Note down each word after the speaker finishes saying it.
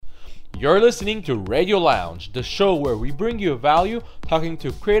You're listening to Radio Lounge, the show where we bring you value talking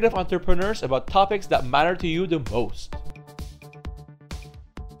to creative entrepreneurs about topics that matter to you the most.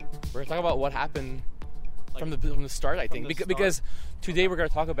 We're going to talk about what happened from the start, I think. Because today we're going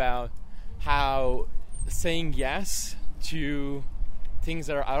to talk about how saying yes to things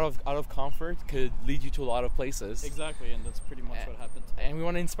that are out of comfort could lead you to a lot of places. Exactly, and that's pretty much what happened. And we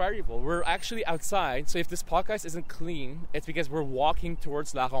want to inspire people. We're actually outside, so if this podcast isn't clean, it's because we're walking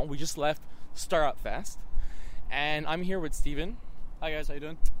towards La Ronde. We just left Startup Fest, and I'm here with Steven. Hi guys, how you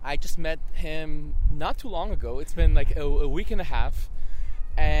doing? I just met him not too long ago. It's been like a week and a half,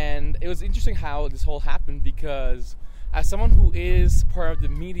 and it was interesting how this whole happened because as someone who is part of the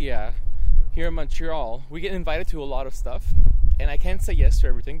media here in Montreal, we get invited to a lot of stuff. And I can't say yes to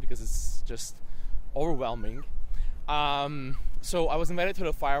everything because it's just overwhelming. So I was invited to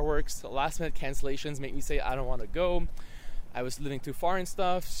the fireworks. Last minute cancellations made me say I don't want to go. I was living too far and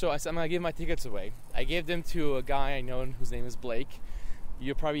stuff. So I said I'm going to give my tickets away. I gave them to a guy I know whose name is Blake.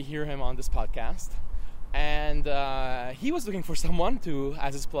 You'll probably hear him on this podcast. And he was looking for someone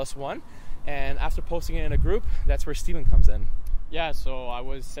as his plus one. And after posting it in a group, that's where Steven comes in. Yeah, so I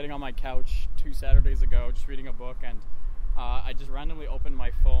was sitting on my couch 2 Saturdays ago just reading a book, and I just randomly opened my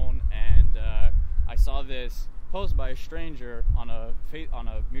phone and I saw this post by a stranger on a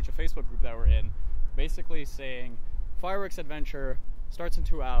mutual Facebook group that we're in, basically saying, fireworks adventure starts in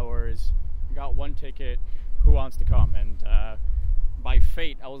 2 hours, got 1 ticket, who wants to come? And by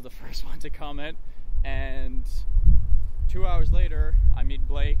fate, I was the first one to comment, and 2 hours later, I meet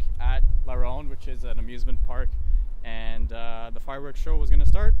Blake at La Ronde, which is an amusement park, and the fireworks show was going to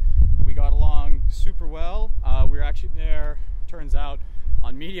start. We got along super well. We were actually there, turns out,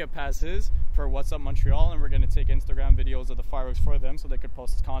 on media passes for What's Up Montreal, and we're going to take Instagram videos of the fireworks for them so they could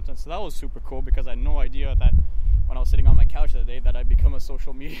post this content. So that was super cool because I had no idea that when I was sitting on my couch that day that I'd become a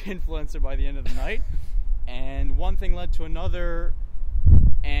social media influencer by the end of the night. And one thing led to another,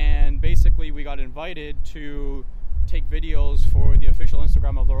 and basically we got invited to take videos for the official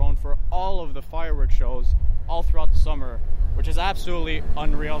Instagram of La Ronde for all of the fireworks shows all throughout the summer, which is absolutely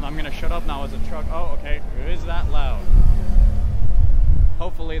unreal. And I'm going to shut up now as a truck. Oh, okay. Is that loud?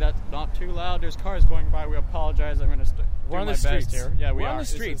 Hopefully that's not too loud. There's cars going by. We apologize. I'm going to do my best here. Yeah, we're on the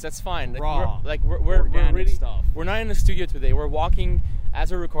streets. That's fine. Raw. We're really stuff. We're not in the studio today. We're walking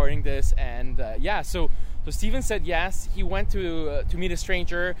as we're recording this, and So Steven said yes. He went to meet a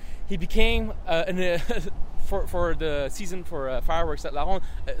stranger. He became for the season for fireworks at La Ronde,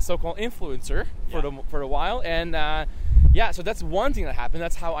 so-called influencer for a while, and so that's one thing that happened.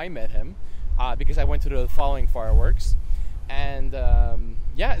 That's how I met him, because I went to the following fireworks, and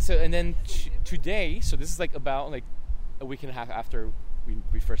and then today, so this is like about like a week and a half after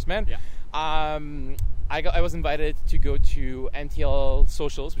we first met. Yeah. I was invited to go to MTL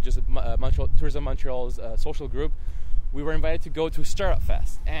Socials, which is Tourism Montreal's social group. We were invited to go to Startup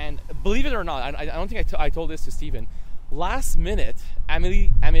Fest, and believe it or not, I don't think I told this to Steven. Last minute,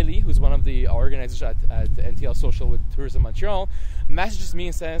 Amélie, who's one of the organizers at NTL Social with Tourism Montreal, messages me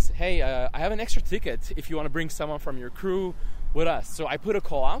and says, "Hey, I have an extra ticket if you want to bring someone from your crew with us." So I put a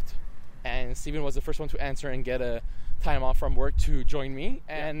call out, and Steven was the first one to answer and get a time off from work to join me.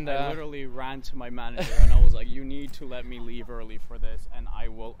 And I literally ran to my manager and I was like, "You need to let me leave early for this, and I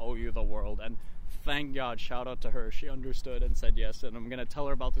will owe you the world." And thank God, shout out to her. She understood and said yes, and I'm going to tell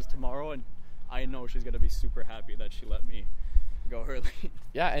her about this tomorrow, and I know she's going to be super happy that she let me go early.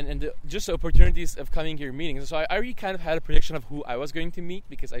 Yeah, and just the opportunities of coming to your meetings. So I already kind of had a prediction of who I was going to meet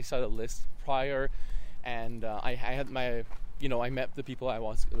because I saw the list prior, and I had my, I met the people I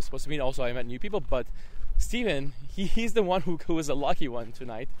was supposed to meet. Also, I met new people, but Steven, he's the one who was a lucky one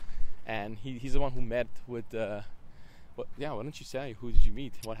tonight, and he's the one who met with why don't you say, who did you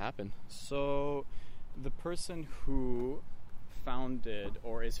meet? What happened? So the person who founded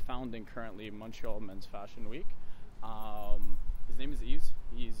or is founding currently Montreal Men's Fashion Week, his name is Yves.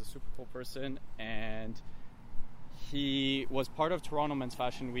 He's a super cool person, and he was part of Toronto Men's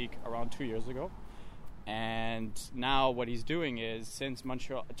Fashion Week around 2 years ago. And now what he's doing is, since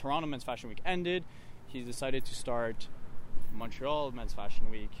Toronto Men's Fashion Week ended, he's decided to start Montreal Men's Fashion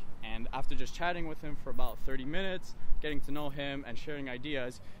Week. And after just chatting with him for about 30 minutes, getting to know him and sharing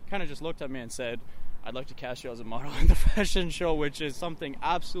ideas, kind of just looked at me and said, "I'd like to cast you as a model in the fashion show," which is something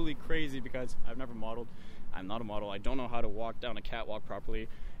absolutely crazy because I've never modeled. I'm not a model. I don't know how to walk down a catwalk properly.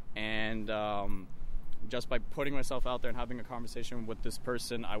 And just by putting myself out there and having a conversation with this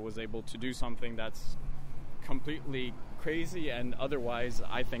person, I was able to do something that's completely crazy and otherwise,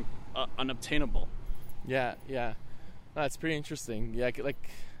 I think, unobtainable. Yeah. That's pretty interesting. Yeah,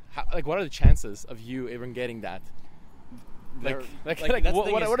 what are the chances of you even getting that? that's what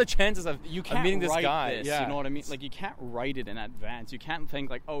the thing are the chances of you can't meeting this write guy? this, Yeah. you know what I mean? Like, you can't write it in advance. You can't think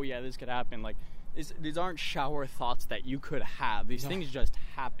like, oh yeah, this could happen. Like, these aren't shower thoughts that you could have. These things just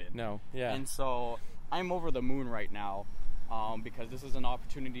happen. No, yeah. And so I'm over the moon right now, because this is an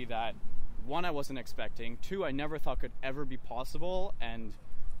opportunity that, one, I wasn't expecting. Two, I never thought could ever be possible. And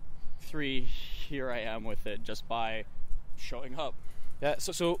three, here I am with it just by showing up. Yeah.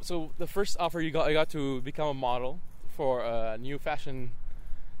 So the first offer you got to become a model for a new fashion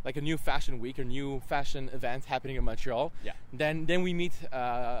week or new fashion event happening in Montreal. Yeah. Then we meet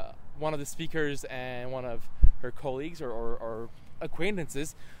one of the speakers and one of her colleagues or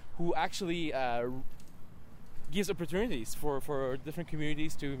acquaintances who actually gives opportunities for different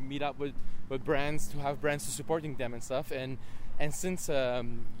communities to meet up with brands, to have brands to supporting them and stuff. And since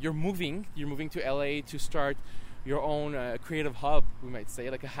you're moving to LA to start your own creative hub, we might say,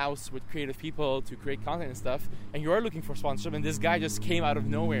 like a house with creative people to create content and stuff, and you are looking for sponsorship, and this guy just came out of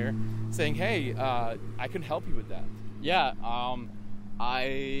nowhere saying, hey, I can help you with that. Yeah,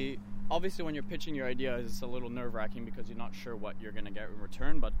 I obviously, when you're pitching your idea, it's a little nerve-wracking because you're not sure what you're going to get in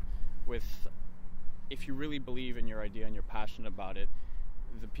return, but if you really believe in your idea and you're passionate about it,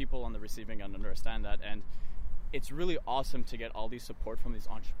 the people on the receiving end understand that. And it's really awesome to get all these support from these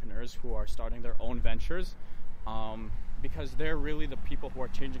entrepreneurs who are starting their own ventures, because they're really the people who are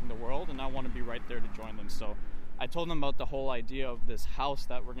changing the world, and I want to be right there to join them. So I told them about the whole idea of this house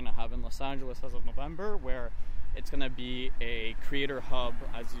that we're going to have in Los Angeles as of November, where it's going to be a creator hub,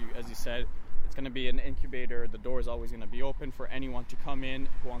 as you said. It's going to be an incubator. The door is always going to be open for anyone to come in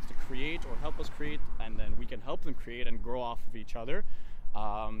who wants to create or help us create, and then we can help them create and grow off of each other,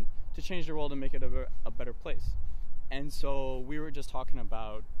 to change the world and make it a better place. And so we were just talking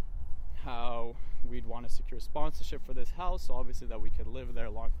about how we'd want to secure sponsorship for this house, so obviously that we could live there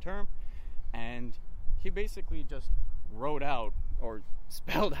long term. And he basically just wrote out or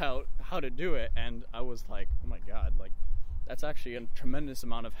spelled out how to do it, and I was like, oh my god, like, that's actually a tremendous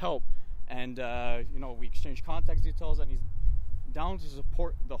amount of help. And we exchanged contact details, and he's down to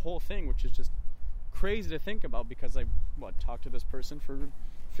support the whole thing, which is just crazy to think about, because I talked to this person for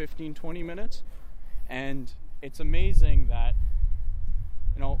 15-20 minutes, and it's amazing that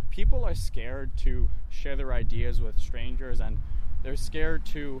people are scared to share their ideas with strangers, and they're scared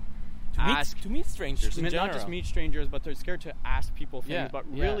to meet strangers in general. Not just meet strangers, but they're scared to ask people things. Yeah, but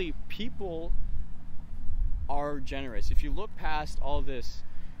really, people are generous. If you look past all this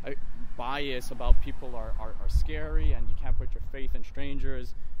bias about people are scary and you can't put your faith in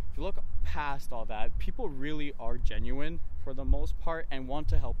strangers, if you look past all that, people really are genuine for the most part and want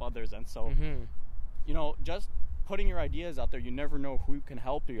to help others. And so, just putting your ideas out there, you never know who can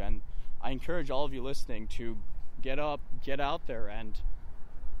help you. And I encourage all of you listening to get out there and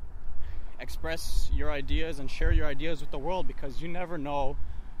express your ideas and share your ideas with the world, because you never know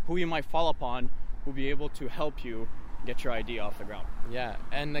who you might fall upon who will be able to help you get your idea off the ground. Yeah,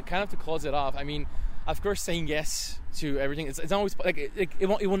 and kind of to close it off, I mean, of course, saying yes to everything, it's always like it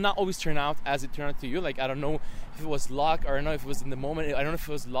will not always turn out as it turned out to you. Like, I don't know if it was luck, or I don't know if it was in the moment. I don't know if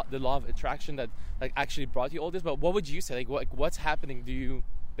it was the law of attraction that actually brought you all this. But what would you say? Like, what's happening? Do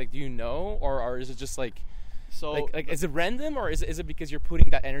you know, or is it just like? So is it random, or is it because you're putting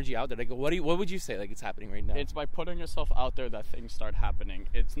that energy out there? Like, what would you say it's happening right now? It's by putting yourself out there that things start happening.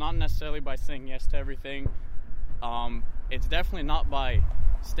 It's not necessarily by saying yes to everything. It's definitely not by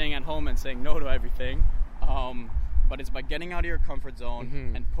staying at home and saying no to everything. But it's by getting out of your comfort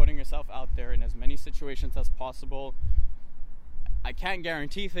zone and putting yourself out there in as many situations as possible. I can't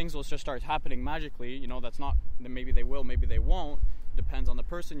guarantee things will just start happening magically. That's not, maybe they will, maybe they won't. Depends on the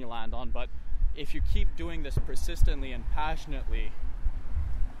person you land on. But if you keep doing this persistently and passionately,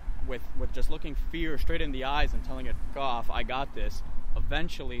 with just looking fear straight in the eyes and telling it, "Off, I got this,"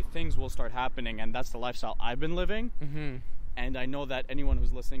 eventually things will start happening. And that's the lifestyle I've been living. And I know that anyone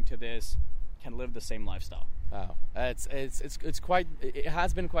who's listening to this can live the same lifestyle. Wow, it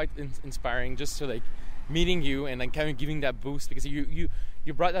has been quite inspiring just to meeting you and kind of giving that boost, because you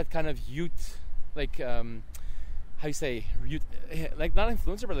brought that kind of youth, how you say youth, not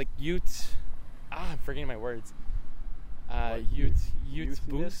influencer, but youth. I'm forgetting my words. Youth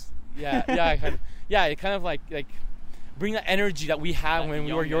boost. Yeah, it kind of like bring that energy that we have when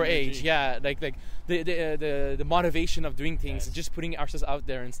we were your age. Yeah, the motivation of doing things, and just putting ourselves out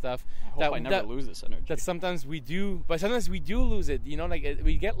there and stuff. I hope I never lose this energy. That sometimes we do, but sometimes we do lose it.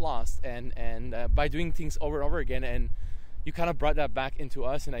 We get lost, and by doing things over and over again, and you kind of brought that back into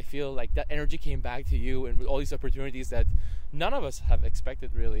us, and I feel like that energy came back to you, and with all these opportunities that none of us have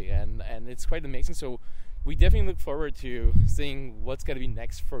expected really, and it's quite amazing. So we definitely look forward to seeing what's gonna be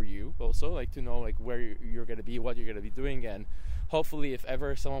next for you. Also, like to know like where you're gonna be, what you're gonna be doing, and hopefully, if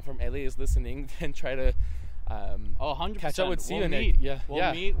ever someone from LA is listening, then try to 100%. catch up with Steven. We'll meet.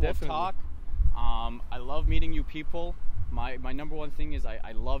 We'll meet. We'll definitely. talk. I love meeting new people. My number one thing is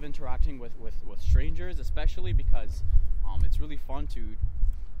I love interacting with strangers, especially because it's really fun to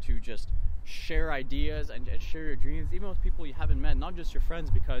just share ideas and share your dreams, even with people you haven't met, not just your friends,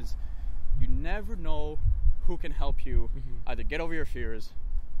 because you never know who can help you either get over your fears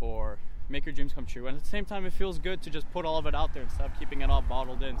or make your dreams come true. And at the same time, it feels good to just put all of it out there instead of keeping it all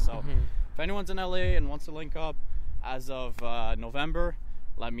bottled in. So if anyone's in LA and wants to link up as of November,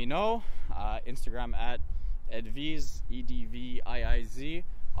 let me know. Instagram at Edviz, EDVIIZ.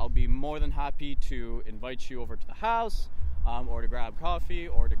 I'll be more than happy to invite you over to the house, or to grab coffee,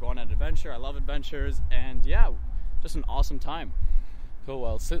 or to go on an adventure. I love adventures, and yeah, just an awesome time. Cool.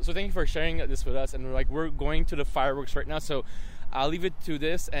 Well, so thank you for sharing this with us. And we're going to the fireworks right now, so I'll leave it to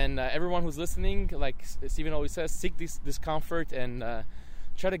this. And everyone who's listening, like Steven always says, seek this comfort and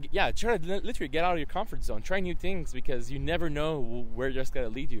try to literally get out of your comfort zone. Try new things, because you never know where you're just gonna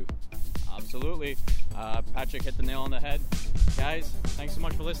lead you. Absolutely. Patrick hit the nail on the head. Guys, thanks so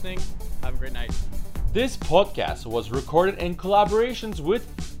much for listening. Have a great night. This podcast was recorded in collaborations with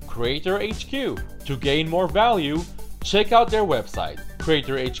Creator HQ. To gain more value, check out their website,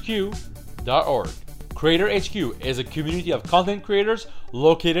 creatorhq.org. Creator HQ is a community of content creators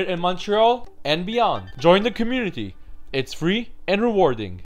located in Montreal and beyond. Join the community. It's free and rewarding.